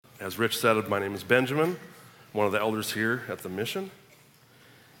As Rich said, my name is Benjamin, one of the elders here at the Mission.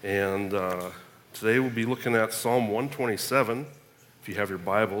 And today we'll be looking at Psalm 127. If you have your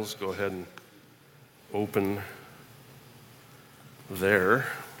Bibles, go ahead and open there.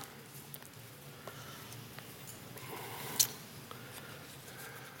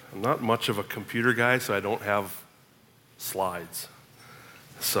 I'm not much of a computer guy, so I don't have slides.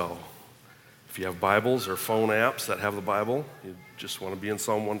 So if you have Bibles or phone apps that have the Bible, you just want to be in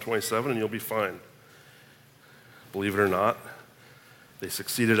Psalm 127 and you'll be fine. Believe it or not, they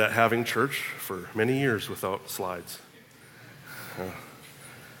succeeded at having church for many years without slides.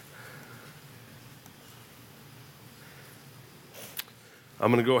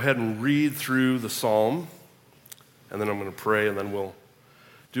 I'm going to go ahead and read through the psalm, and then I'm going to pray, and then we'll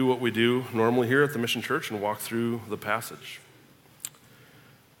do what we do normally here at the Mission Church and walk through the passage.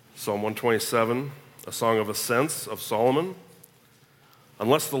 Psalm 127, a song of ascents of Solomon.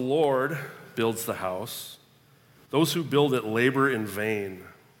 Unless the Lord builds the house, those who build it labor in vain.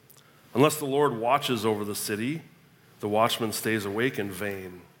 Unless the Lord watches over the city, the watchman stays awake in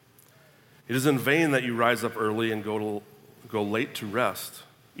vain. It is in vain that you rise up early and go late to rest,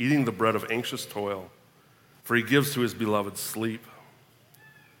 eating the bread of anxious toil, for he gives to his beloved sleep.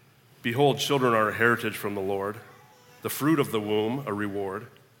 Behold, children are a heritage from the Lord, the fruit of the womb a reward.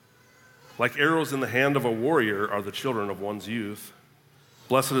 Like arrows in the hand of a warrior are the children of one's youth.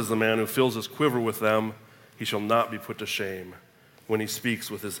 Blessed is the man who fills his quiver with them. He shall not be put to shame when he speaks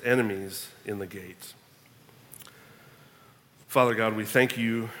with his enemies in the gate. Father God, we thank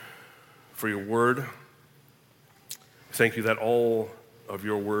you for your word. Thank you that all of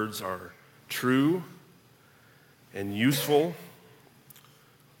your words are true and useful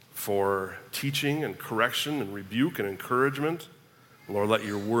for teaching and correction and rebuke and encouragement. Lord, let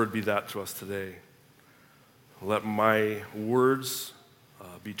your word be that to us today. Let my words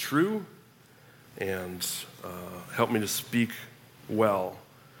be true and help me to speak well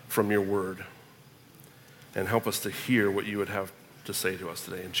from your word and help us to hear what you would have to say to us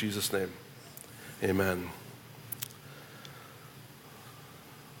today. In Jesus' name, amen.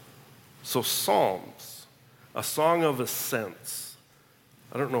 So Psalms, a song of ascents.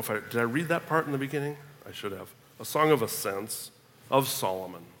 I don't know if did I read that part in the beginning? I should have. A song of ascents of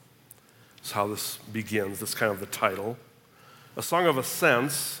Solomon. That's how this begins. That's kind of the title. A song of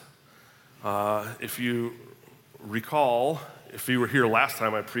ascents, if you recall, if you were here last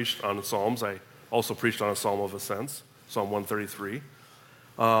time I preached on the Psalms, I also preached on a Psalm of Ascents, Psalm 133.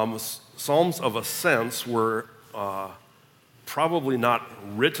 Psalms of Ascents were probably not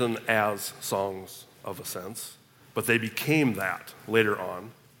written as songs of ascents, but they became that later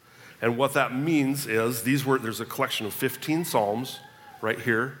on. And what that means is there's a collection of 15 psalms right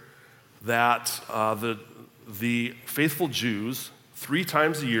here that the faithful Jews 3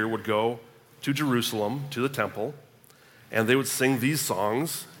 times a year would go to Jerusalem, to the temple, and they would sing these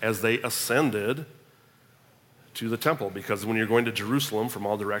songs as they ascended to the temple, because when you're going to Jerusalem from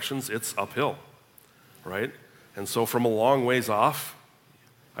all directions, it's uphill, right? And so from a long ways off,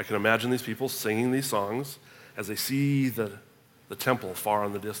 I can imagine these people singing these songs as they see the temple far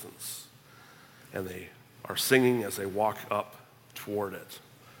in the distance. And they are singing as they walk up toward it.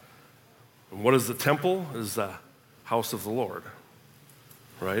 And what is the temple? It is the house of the Lord,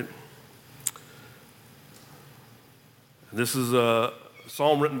 right? This is a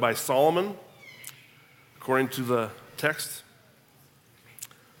psalm written by Solomon, according to the text.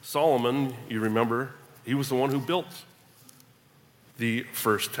 Solomon, you remember, he was the one who built the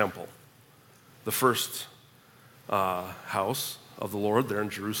first temple, the first house of the Lord there in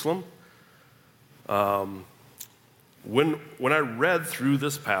Jerusalem. When I read through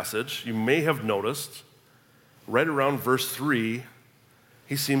this passage, you may have noticed right around verse 3,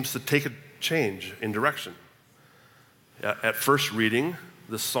 he seems to take a change in direction. At first reading,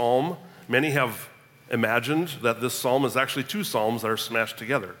 this psalm, many have imagined that this psalm is actually 2 psalms that are smashed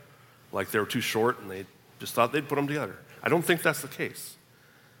together, like they were too short and they just thought they'd put them together. I don't think that's the case.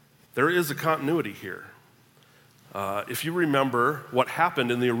 There is a continuity here. If you remember what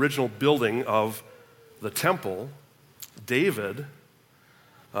happened in the original building of the temple, David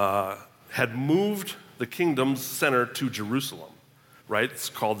had moved the kingdom's center to Jerusalem, right? It's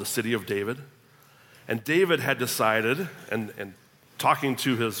called the City of David. And David had decided, and talking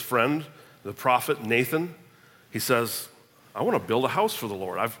to his friend, the prophet Nathan, he says, I want to build a house for the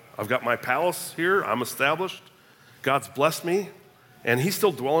Lord. I've got my palace here. I'm established. God's blessed me. And he's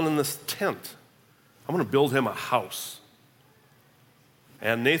still dwelling in this tent. I'm going to build him a house.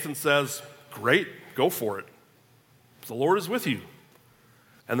 And Nathan says, great, go for it. The Lord is with you.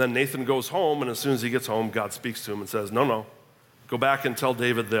 And then Nathan goes home, and as soon as he gets home, God speaks to him and says, no, go back and tell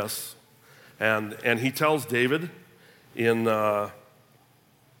David this. And he tells David in 2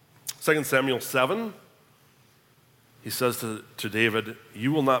 Samuel 7, he says to David,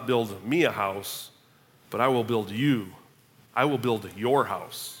 "You will not build me a house, but I will build you. I will build your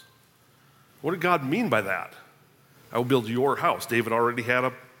house." What did God mean by that? I will build your house. David already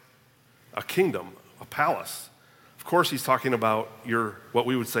had a kingdom, a palace. Of course, he's talking about what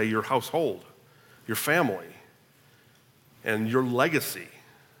we would say your household, your family, and your legacy.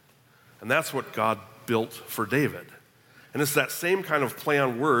 And that's what God built for David. And it's that same kind of play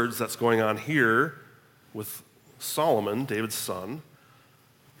on words that's going on here with Solomon, David's son,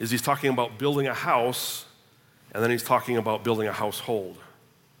 is he's talking about building a house, and then he's talking about building a household.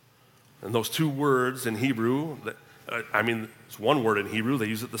 And those two words in Hebrew, it's one word in Hebrew, they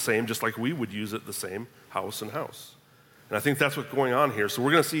use it the same, just like we would use it the same, house and house. And I think that's what's going on here. So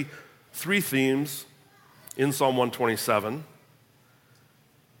we're going to see three themes in Psalm 127,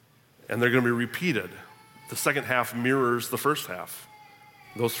 and they're going to be repeated. The second half mirrors the first half.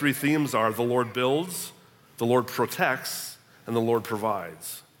 Those three themes are the Lord builds, the Lord protects, and the Lord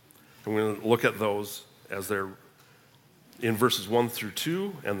provides. And we're going to look at those as they're in verses 1 through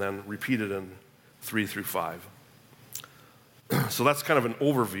 2, and then repeated in 3 through 5. So that's kind of an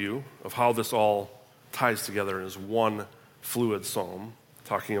overview of how this all ties together as one fluid psalm,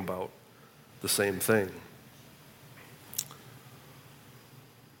 talking about the same thing.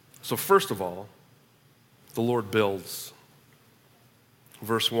 So first of all, the Lord builds.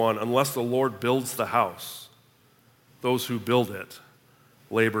 Verse 1, "Unless the Lord builds the house, those who build it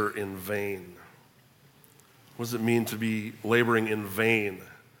labor in vain." What does it mean to be laboring in vain?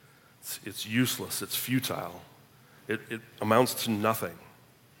 It's useless, it's futile. It amounts to nothing.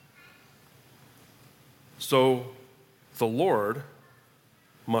 So the Lord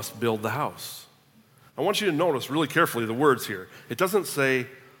must build the house. I want you to notice really carefully the words here. It doesn't say,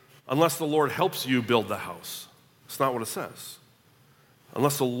 "Unless the Lord helps you build the house." It's not what it says.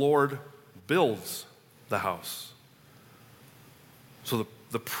 Unless the Lord builds the house. So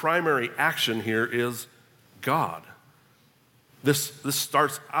the primary action here is God. This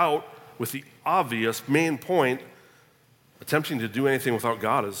starts out with the obvious main point. Attempting to do anything without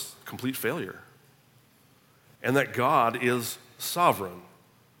God is complete failure. And that God is sovereign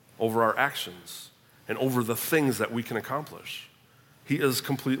over our actions and over the things that we can accomplish. He is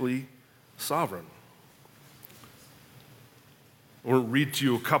completely sovereign. I want to read to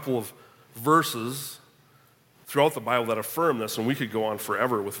you a couple of verses throughout the Bible that affirm this, and we could go on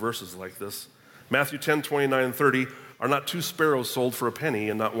forever with verses like this. Matthew 10, 29 and 30, "Are not two sparrows sold for a penny,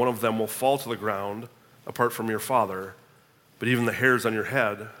 and not one of them will fall to the ground apart from your Father? But even the hairs on your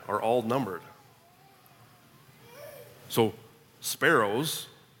head are all numbered." So sparrows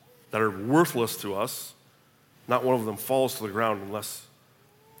that are worthless to us, not one of them falls to the ground unless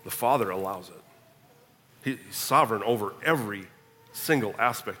the Father allows it. He's sovereign over every single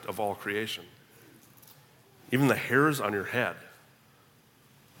aspect of all creation. Even the hairs on your head.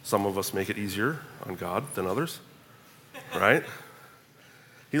 Some of us make it easier on God than others, right?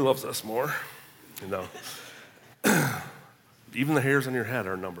 He loves us more, Even the hairs on your head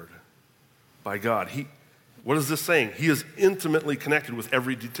are numbered by God. What is this saying? He is intimately connected with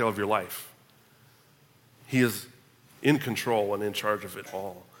every detail of your life. He is in control and in charge of it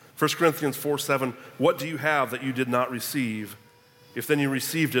all. 1 Corinthians 4:7, "What do you have that you did not receive? If then you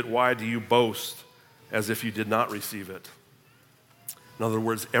received it, why do you boast as if you did not receive it?" In other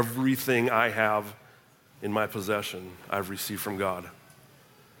words, everything I have in my possession, I've received from God.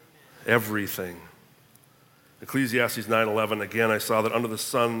 Everything. Ecclesiastes 9:11, "Again I saw that under the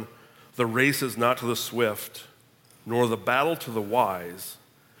sun the race is not to the swift, nor the battle to the wise,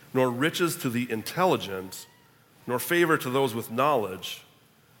 nor riches to the intelligent, nor favor to those with knowledge,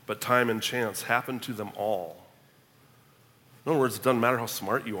 but time and chance happen to them all." In other words, it doesn't matter how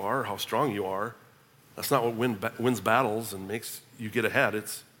smart you are or how strong you are. That's not what wins battles and makes you get ahead.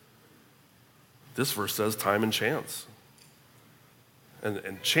 This verse says time and chance.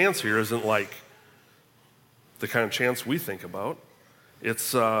 And chance here isn't like the kind of chance we think about.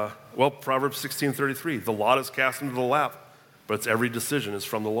 It's, Proverbs 16:33, "The lot is cast into the lap, but its every decision is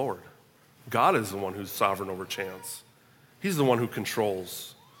from the Lord." God is the one who's sovereign over chance. He's the one who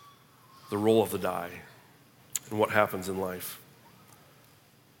controls the roll of the die and what happens in life.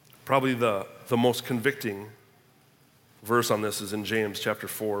 Probably the most convicting verse on this is in James chapter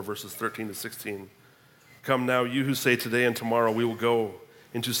 4, verses 13 to 16. "Come now, you who say today and tomorrow we will go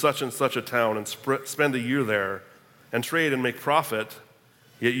into such and such a town and spend a year there and trade and make profit,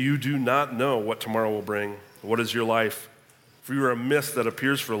 yet you do not know what tomorrow will bring. What is your life? For you are a mist that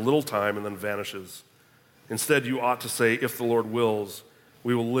appears for a little time and then vanishes. Instead, you ought to say, if the Lord wills,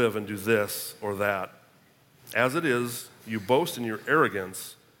 we will live and do this or that. As it is, you boast in your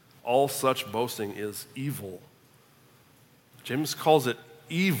arrogance. All such boasting is evil. James calls it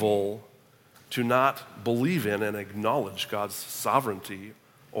evil to not believe in and acknowledge God's sovereignty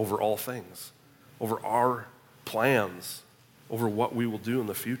over all things, over our plans, over what we will do in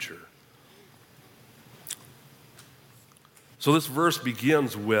the future. So this verse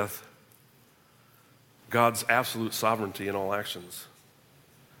begins with God's absolute sovereignty in all actions.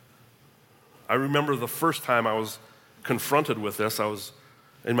 I remember the first time I was confronted with this. I was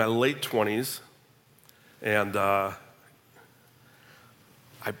in my late 20s, and I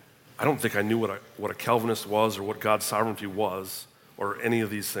don't think I knew what a Calvinist was or what God's sovereignty was or any of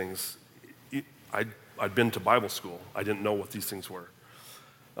these things. I'd been to Bible school. I didn't know what these things were.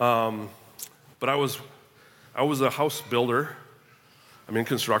 But I was a house builder. I'm in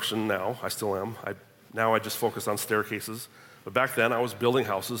construction now. I still am. Now I just focus on staircases. But back then, I was building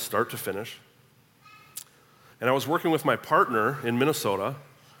houses start to finish. And I was working with my partner in Minnesota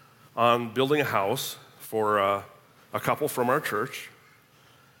on building a house for a couple from our church.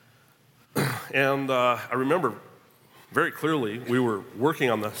 And I remember very clearly, we were working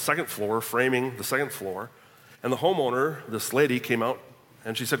on the second floor, framing the second floor. And the homeowner, this lady, came out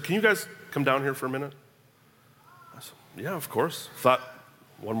and she said, "Can you guys come down here for a minute?" I said, "Yeah, of course." Thought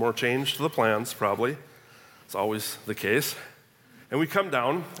one more change to the plans, probably. It's always the case. And we come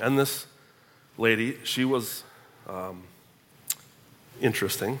down, and this lady, she was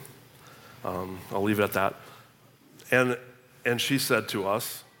interesting. I'll leave it at that. And she said to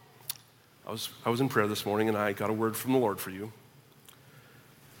us, I was in prayer this morning, and I got a word from the Lord for you.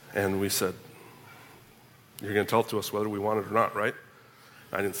 And we said, "You're going to tell it to us whether we want it or not, right?"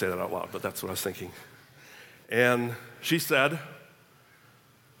 I didn't say that out loud, but that's what I was thinking. And she said,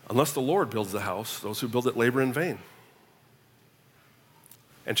 "Unless the Lord builds the house, those who build it labor in vain."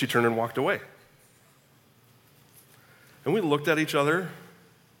 And she turned and walked away. And we looked at each other,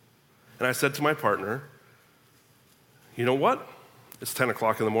 and I said to my partner, "You know what? It's 10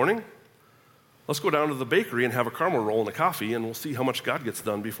 o'clock in the morning. Let's go down to the bakery and have a caramel roll and a coffee, and we'll see how much God gets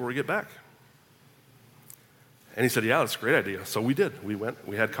done before we get back." And he said, "Yeah, that's a great idea." So we did. We went,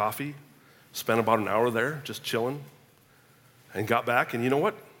 we had coffee, spent about an hour there just chilling, and got back, and you know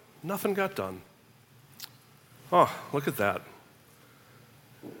what? Nothing got done. Oh, look at that.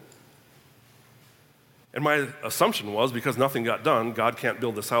 And my assumption was, because nothing got done, God can't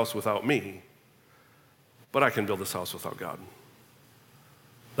build this house without me, but I can build this house without God.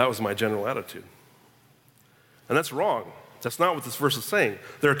 That was my general attitude. And that's wrong. That's not what this verse is saying.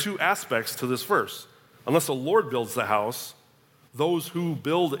 There are two aspects to this verse. Unless the Lord builds the house, those who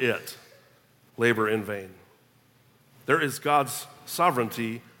build it labor in vain. There is God's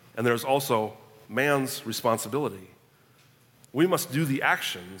sovereignty, and there's also man's responsibility. We must do the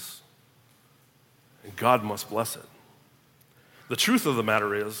actions, and God must bless it. The truth of the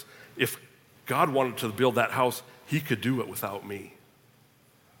matter is, if God wanted to build that house, he could do it without me.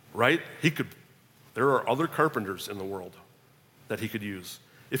 Right? He could. There are other carpenters in the world that he could use.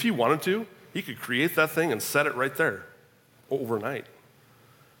 If he wanted to, he could create that thing and set it right there overnight.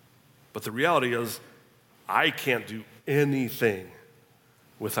 But the reality is, I can't do anything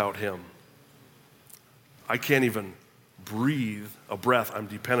without him. I can't even breathe a breath. I'm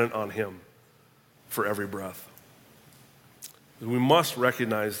dependent on him for every breath. We must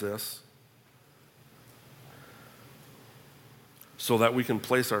recognize this so that we can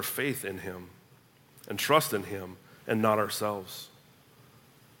place our faith in him and trust in him and not ourselves.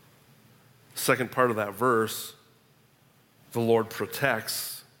 Second part of that verse, the Lord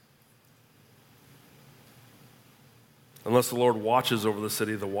protects. Unless the Lord watches over the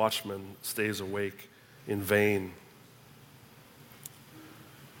city, the watchman stays awake in vain.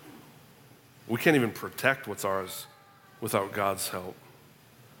 We can't even protect what's ours without God's help.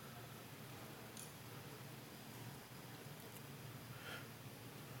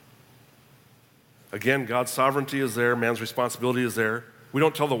 Again, God's sovereignty is there, man's responsibility is there. We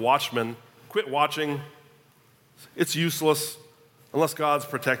don't tell the watchman, "Quit watching. It's useless unless God's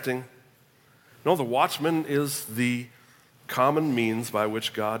protecting." No, the watchman is the common means by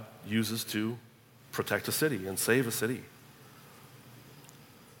which God uses to protect a city and save a city.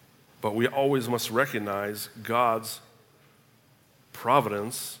 But we always must recognize God's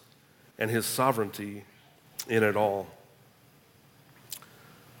providence and his sovereignty in it all.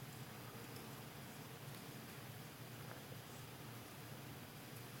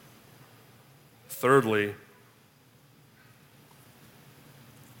 Thirdly,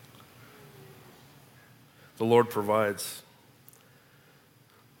 the Lord provides.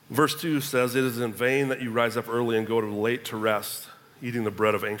 Verse 2 says, "It is in vain that you rise up early and go to late to rest, eating the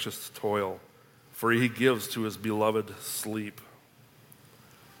bread of anxious toil, for he gives to his beloved sleep."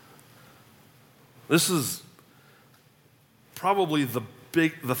 This is probably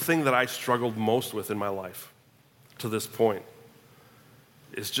the thing that I struggled most with in my life to this point,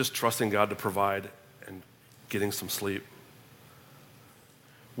 is just trusting God to provide and getting some sleep.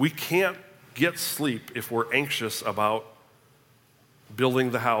 We can't get sleep if we're anxious about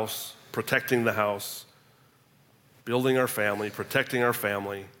building the house, protecting the house, building our family, protecting our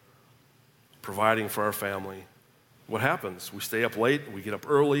family, providing for our family. What happens? We stay up late, we get up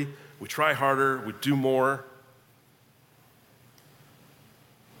early, we try harder, we do more.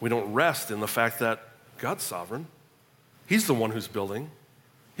 We don't rest in the fact that God's sovereign. He's the one who's building.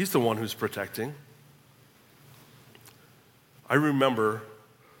 He's the one who's protecting. I remember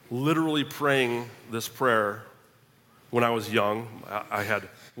literally praying this prayer when I was young. I had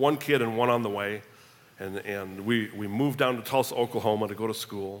one kid and one on the way, and we moved down to Tulsa, Oklahoma to go to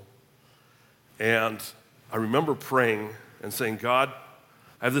school. And I remember praying and saying, "God,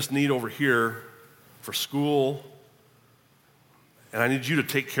 I have this need over here for school, and I need you to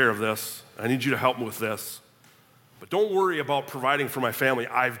take care of this. I need you to help me with this. But don't worry about providing for my family.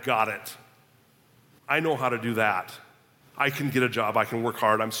 I've got it. I know how to do that. I can get a job. I can work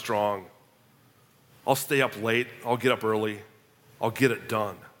hard. I'm strong. I'll stay up late. I'll get up early. I'll get it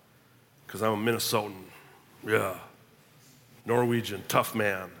done because I'm a Minnesotan. Yeah. Norwegian, tough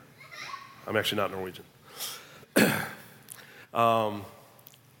man." I'm actually not Norwegian. How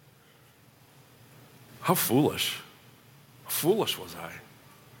foolish. How foolish was I?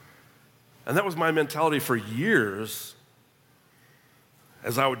 And that was my mentality for years,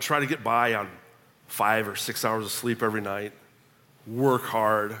 as I would try to get by on 5 or 6 hours of sleep every night, work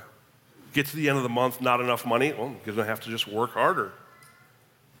hard, get to the end of the month, not enough money. Well, you're going to have to just work harder.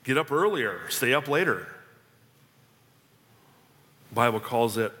 Get up earlier, stay up later. The Bible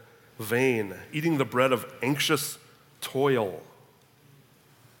calls it vain, eating the bread of anxious toil.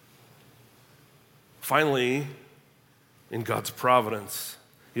 Finally, in God's providence,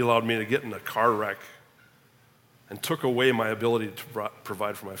 He allowed me to get in a car wreck and took away my ability to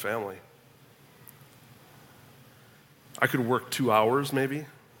provide for my family. I could work 2 hours maybe,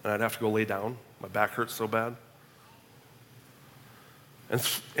 and I'd have to go lay down. My back hurts so bad.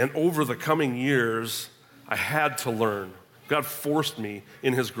 And over the coming years, I had to learn. God forced me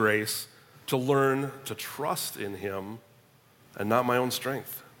in His grace to learn to trust in Him and not my own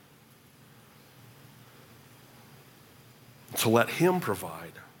strength. To let Him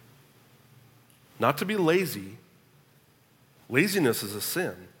provide. Not to be lazy. Laziness is a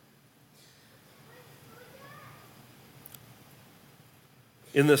sin.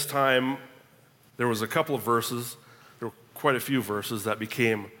 In this time, there was a couple of verses, there were quite a few verses that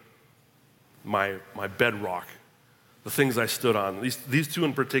became my bedrock, the things I stood on. These two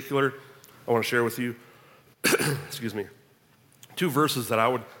in particular, I want to share with you. Excuse me. 2 verses that I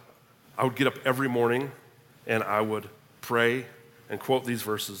would get up every morning and I would pray and quote these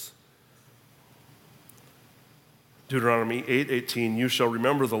verses. Deuteronomy 8:18, "You shall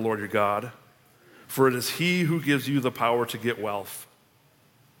remember the Lord your God, for it is He who gives you the power to get wealth."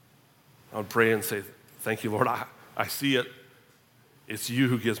 I would pray and say, "Thank you, Lord. I see it. It's you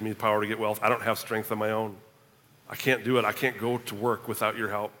who gives me the power to get wealth. I don't have strength of my own. I can't do it. I can't go to work without your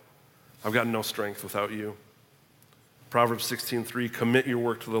help. I've got no strength without you." Proverbs 16:3, "Commit your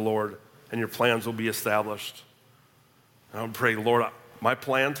work to the Lord, and your plans will be established." And I would pray, "Lord, my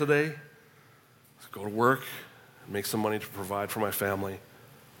plan today is to go to work and make some money to provide for my family.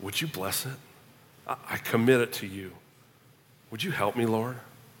 Would you bless it? I commit it to you. Would you help me, Lord?"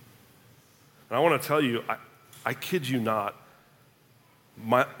 And I want to tell you, I kid you not,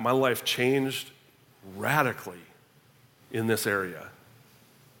 my life changed radically in this area.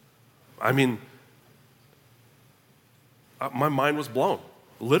 I mean, my mind was blown,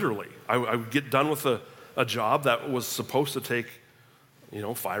 literally. I would get done with a job that was supposed to take,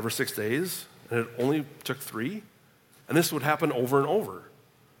 5 or 6 days, and it only took 3. And this would happen over and over.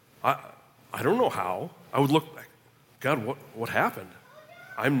 I don't know how. I would look back, God, what happened?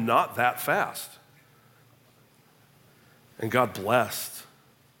 I'm not that fast. And God blessed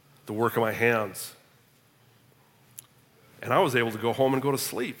the work of my hands. And I was able to go home and go to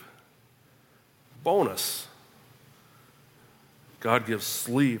sleep. Bonus. God gives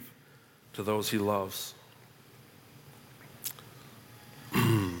sleep to those He loves.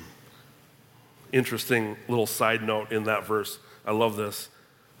 Interesting little side note in that verse. I love this.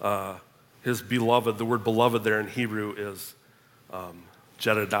 His beloved, the word beloved there in Hebrew is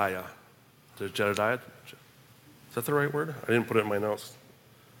Jedediah. Is that the right word? I didn't put it in my notes.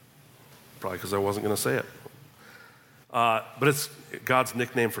 probably because I wasn't going to say it. But it's God's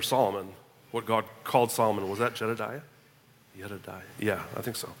nickname for Solomon. What God called Solomon, was that Jedediah? Jedediah. Yeah, I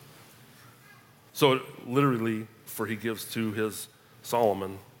think so. So literally, for he gives to his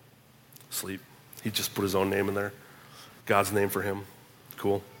Solomon sleep. He just put his own name in there. God's name for him.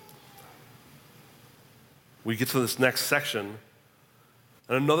 Cool. We get to this next section.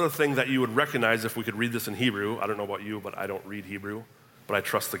 And another thing that you would recognize if we could read this in Hebrew, I don't know about you, but I don't read Hebrew, but I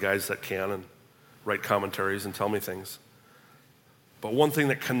trust the guys that can and write commentaries and tell me things. But one thing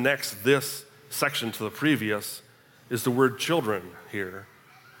that connects this section to the previous is the word children here.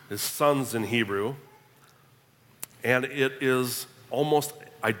 Is sons in Hebrew. And it is almost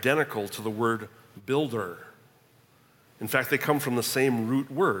identical to the word builder. In fact, they come from the same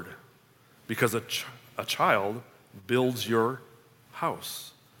root word because a child builds your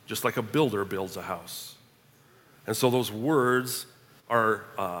house, just like a builder builds a house. And so those words are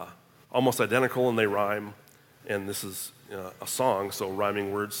almost identical and they rhyme. And this is a song, so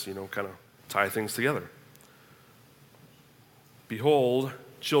rhyming words, kind of tie things together. Behold,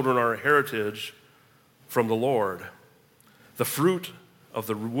 children are a heritage from the Lord. The fruit of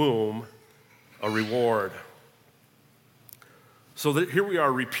the womb, a reward. So that here we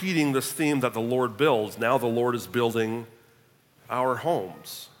are repeating this theme that the Lord builds. Now the Lord is building our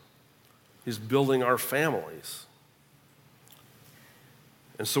homes. He's building our families.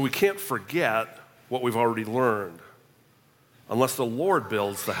 And so we can't forget what we've already learned. Unless the Lord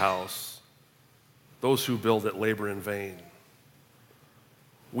builds the house, those who build it labor in vain.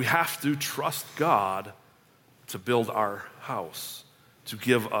 We have to trust God to build our house, to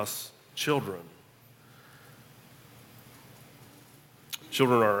give us children.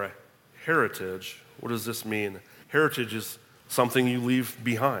 Children are a heritage. What does this mean? Heritage is something you leave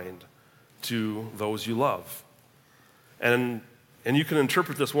behind to those you love. And you can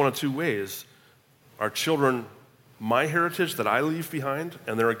interpret this one of two ways. Are children my heritage that I leave behind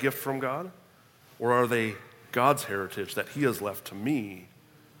and they're a gift from God? Or are they God's heritage that he has left to me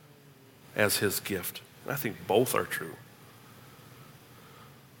as his gift? And I think both are true.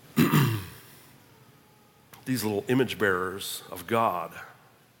 These little image bearers of God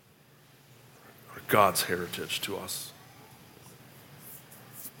are God's heritage to us.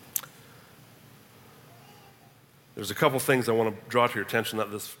 There's a couple things I want to draw to your attention that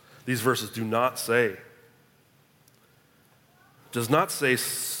these verses do not say. It does not say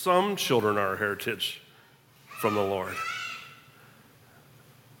some children are a heritage from the Lord.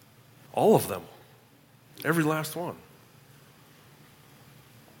 All of them. Every last one.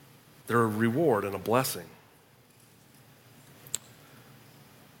 They're a reward and a blessing.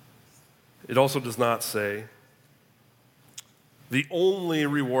 It also does not say the only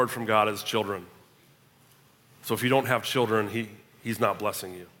reward from God is children. So if you don't have children, he's not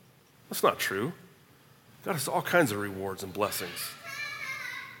blessing you. That's not true. God has all kinds of rewards and blessings.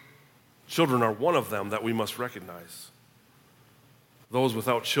 Children are one of them that we must recognize. Those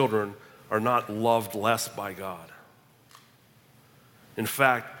without children are not loved less by God. In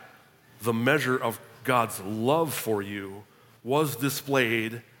fact, the measure of God's love for you was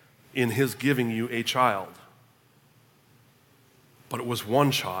displayed in his giving you a child. But it was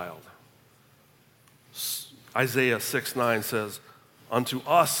one child. Isaiah 6:9 says, unto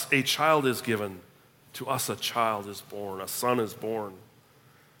us a child is given, to us a child is born, a son is born.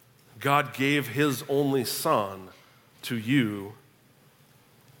 God gave his only son to you,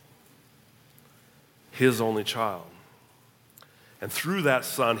 his only child. And through that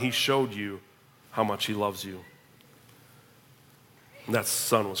son, he showed you how much he loves you. And that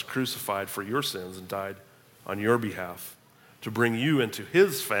son was crucified for your sins and died on your behalf to bring you into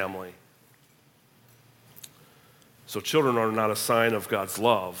his family. So children are not a sign of God's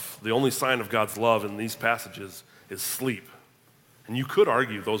love. The only sign of God's love in these passages is sleep. And you could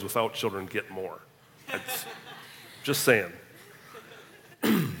argue those without children get more. Just saying.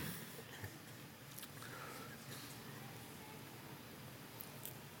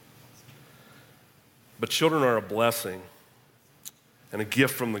 But children are a blessing and a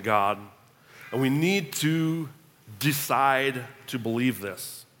gift from the God. And we need to decide to believe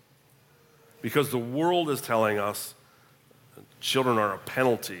this. Because the world is telling us children are a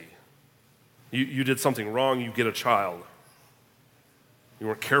penalty. You did something wrong, you get a child. You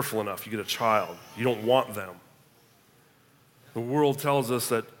weren't careful enough, you get a child. You don't want them. The world tells us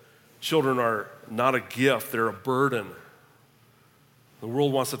that children are not a gift, they're a burden. The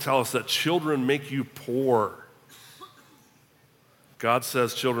world wants to tell us that children make you poor. God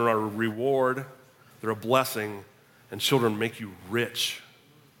says children are a reward, they're a blessing, and children make you rich.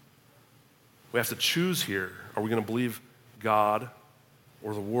 We have to choose here. Are we going to believe God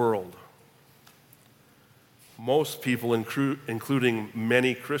or the world? most people, including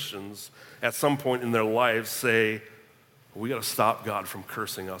many Christians, at some point in their lives say, we got to stop God from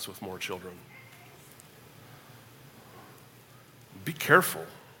cursing us with more children. Be careful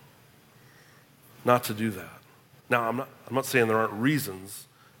not to do that. Now, I'm not saying there aren't reasons,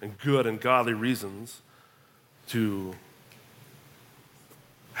 and good and godly reasons, to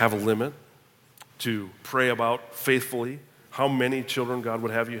have a limit, to pray about faithfully how many children God would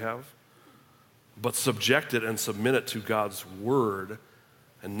have you have, but subject it and submit it to God's word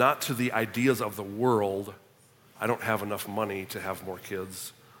and not to the ideas of the world. I don't have enough money to have more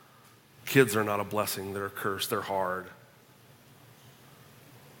kids. Kids are not a blessing, they're a curse, they're hard.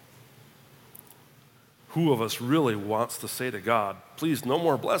 Who of us really wants to say to God, please, no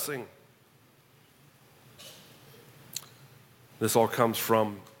more blessing? This all comes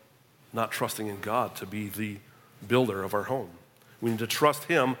from not trusting in God to be the builder of our home. We need to trust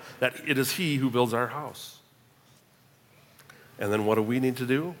him that it is he who builds our house. And then what do we need to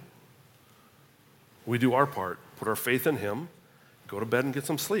do? We do our part, put our faith in him, go to bed and get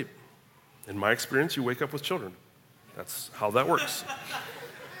some sleep. In my experience, you wake up with children. That's how that works.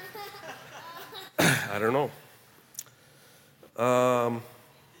 I don't know.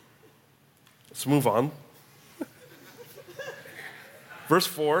 Let's move on. Verse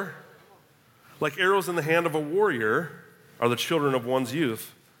 4, like arrows in the hand of a warrior are the children of one's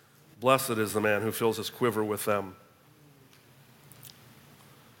youth. Blessed is the man who fills his quiver with them.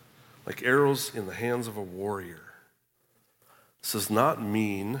 Like arrows in the hands of a warrior. This does not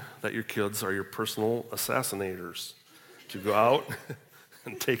mean that your kids are your personal assassinators to go out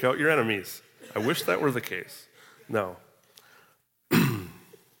and take out your enemies. I wish that were the case. No.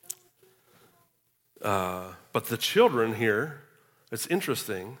 But the children here, it's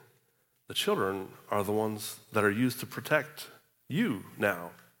interesting, the children are the ones that are used to protect you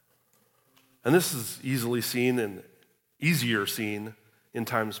now. And this is easier seen in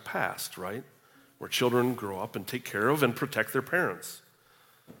times past, right? Where children grow up and take care of and protect their parents.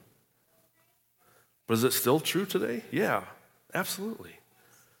 But is it still true today? Yeah, absolutely.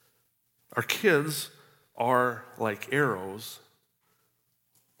 Our kids are like arrows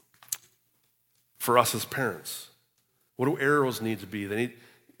for us as parents. What do arrows need to be?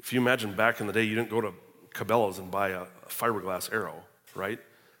 If you imagine back in the day, you didn't go to Cabela's and buy a fiberglass arrow, right?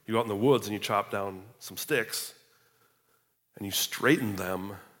 You go out in the woods and you chop down some sticks and you straighten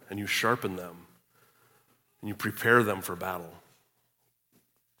them and you sharpen them and you prepare them for battle.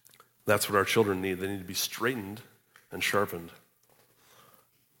 That's what our children need. They need to be straightened and sharpened.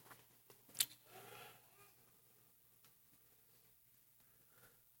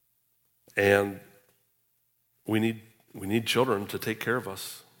 And we need children to take care of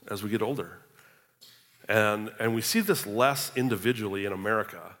us as we get older. And we see this less individually in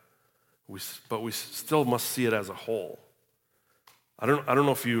America, but we still must see it as a whole. I don't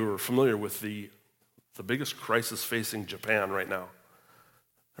know if you are familiar with the biggest crisis facing Japan right now.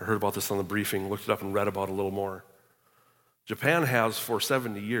 I heard about this on the briefing, looked it up and read about it a little more. Japan has, for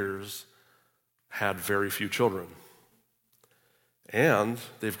 70 years, had very few children. And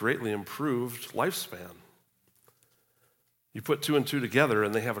they've greatly improved lifespan. You put two and two together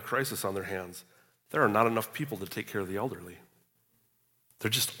and they have a crisis on their hands. There are not enough people to take care of the elderly. There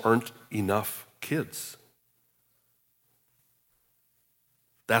just aren't enough kids.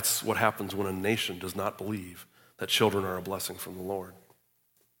 That's what happens when a nation does not believe that children are a blessing from the Lord.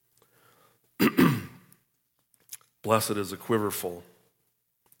 Blessed is a quiver full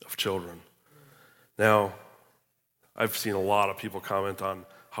of children. Now, I've seen a lot of people comment on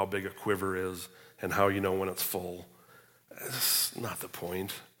how big a quiver is and how you know when it's full. That's not the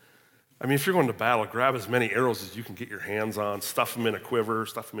point. I mean, if you're going to battle, grab as many arrows as you can get your hands on, stuff them in a quiver,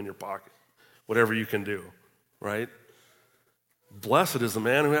 stuff them in your pocket, whatever you can do, right? Blessed is the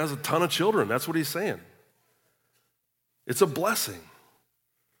man who has a ton of children. That's what he's saying. It's a blessing.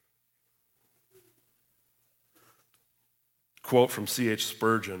 Quote from C.H.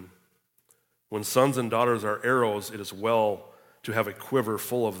 Spurgeon, "When sons and daughters are arrows, it is well to have a quiver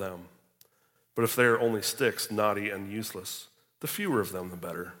full of them. But if they are only sticks, knotty and useless, the fewer of them, the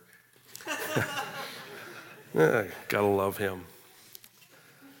better." Gotta love him.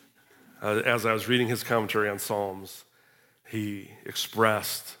 As I was reading his commentary on Psalms, he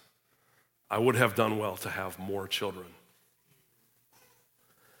expressed, I would have done well to have more children.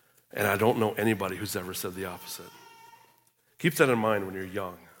 And I don't know anybody who's ever said the opposite. Keep that in mind when you're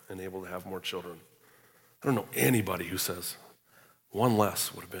young and able to have more children. I don't know anybody who says one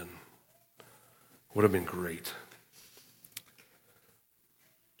less would have been great.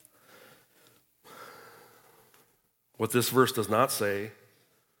 What this verse does not say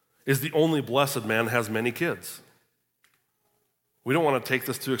is the only blessed man has many kids. We don't want to take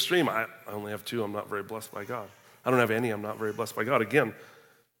this to extreme. I only have 2, I'm not very blessed by God. I don't have any, I'm not very blessed by God. Again,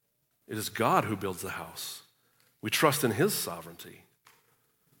 it is God who builds the house. We trust in his sovereignty.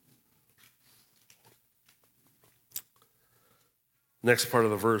 Next part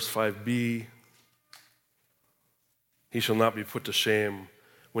of the verse, 5b, he shall not be put to shame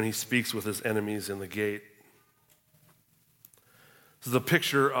when he speaks with his enemies in the gate. This is a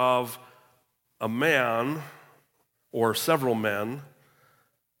picture of a man or several men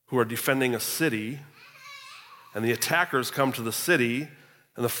who are defending a city, and the attackers come to the city,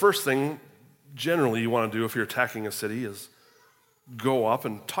 and the first thing generally you want to do if you're attacking a city is go up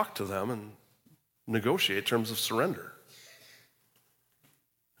and talk to them and negotiate terms of surrender.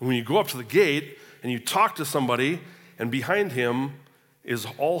 And when you go up to the gate and you talk to somebody, and behind him is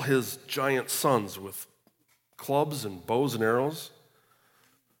all his giant sons with clubs and bows and arrows,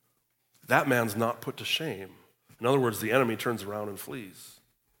 that man's not put to shame. In other words, the enemy turns around and flees.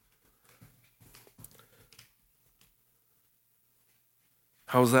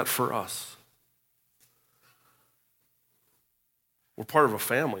 How is that for us? We're part of a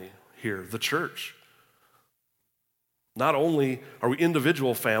family here, the church. Not only are we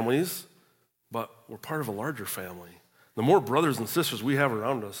individual families, but we're part of a larger family. The more brothers and sisters we have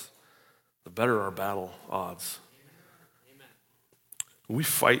around us, the better our battle odds. Amen. We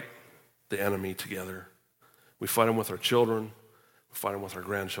fight the enemy together. We fight him with our children. We fight him with our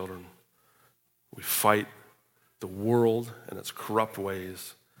grandchildren. We fight the world and its corrupt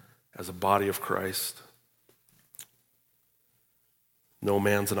ways as a body of Christ. No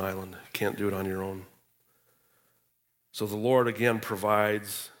man's an island. You can't do it on your own. So the Lord again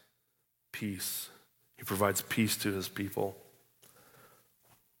provides peace. He provides peace to his people.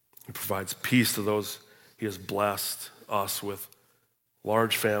 He provides peace to those he has blessed us with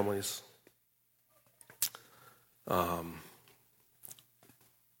large families. But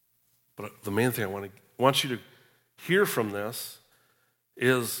the main thing I want you to hear from this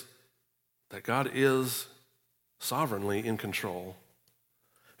is that God is sovereignly in control.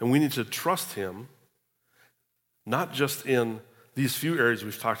 And we need to trust him, not just in these few areas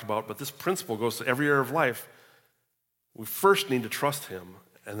we've talked about, but this principle goes to every area of life. We first need to trust him,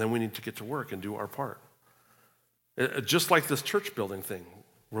 and then we need to get to work and do our part. Just like this church building thing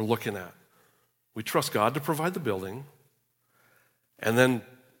we're looking at. We trust God to provide the building, and then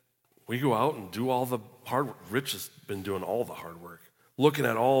we go out and do all the hard work. Rich has been doing all the hard work, looking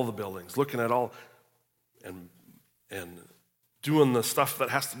at all the buildings, looking at all, and doing the stuff that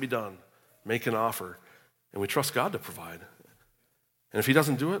has to be done, make an offer, and we trust God to provide. And if he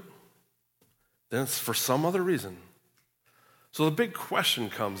doesn't do it, then it's for some other reason. So the big question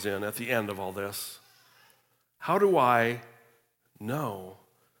comes in at the end of all this. How do I know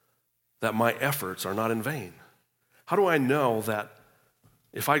that my efforts are not in vain? How do I know that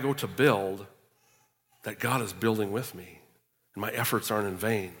if I go to build, that God is building with me and my efforts aren't in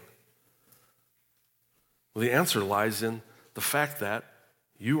vain? Well, the answer lies in the fact that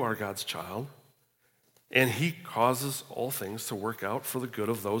you are God's child, and he causes all things to work out for the good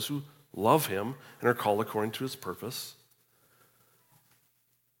of those who love him and are called according to his purpose.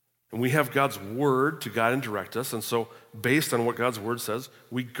 And we have God's word to guide and direct us, and so based on what God's word says,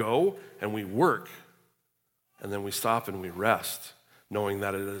 we go and we work, and then we stop and we rest, knowing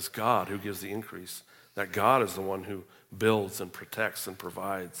that it is God who gives the increase, that God is the one who builds and protects and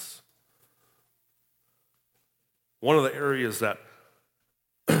provides. One of the areas that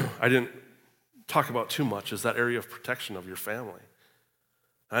I didn't talk about too much is that area of protection of your family.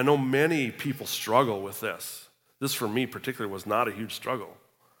 I know many people struggle with this. This, for me particularly, was not a huge struggle.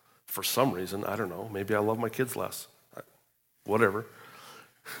 For some reason, I don't know, maybe I love my kids less. Whatever.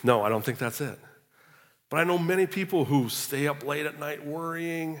 No, I don't think that's it. But I know many people who stay up late at night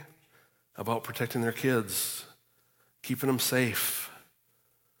worrying about protecting their kids, keeping them safe.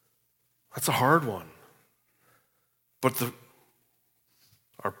 That's a hard one. But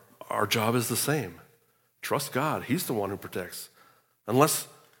our job is the same. Trust God. He's the one who protects. Unless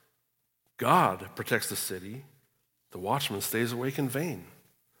God protects the city, the watchman stays awake in vain.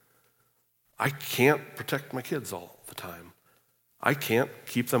 I can't protect my kids all the time. I can't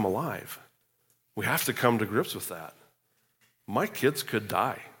keep them alive. We have to come to grips with that. My kids could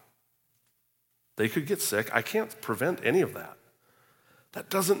die. They could get sick. I can't prevent any of that.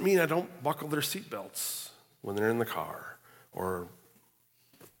 That doesn't mean I don't buckle their seatbelts when they're in the car or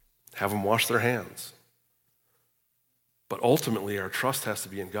have them wash their hands. But ultimately, our trust has to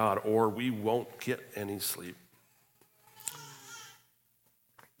be in God, or we won't get any sleep.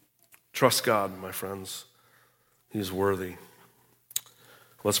 Trust God, my friends. He's worthy.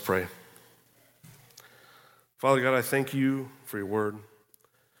 Let's pray. Father God, I thank you for your word.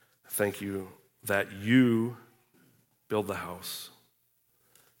 I thank you that you build the house,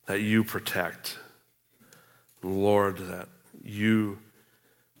 that you protect. Lord, that you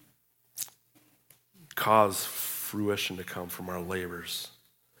cause fruition to come from our labors.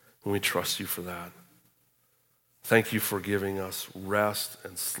 And we trust you for that. Thank you for giving us rest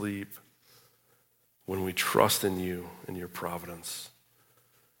and sleep when we trust in you and your providence.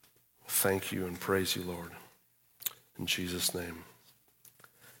 Thank you and praise you, Lord. In Jesus' name,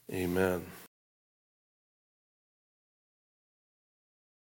 amen.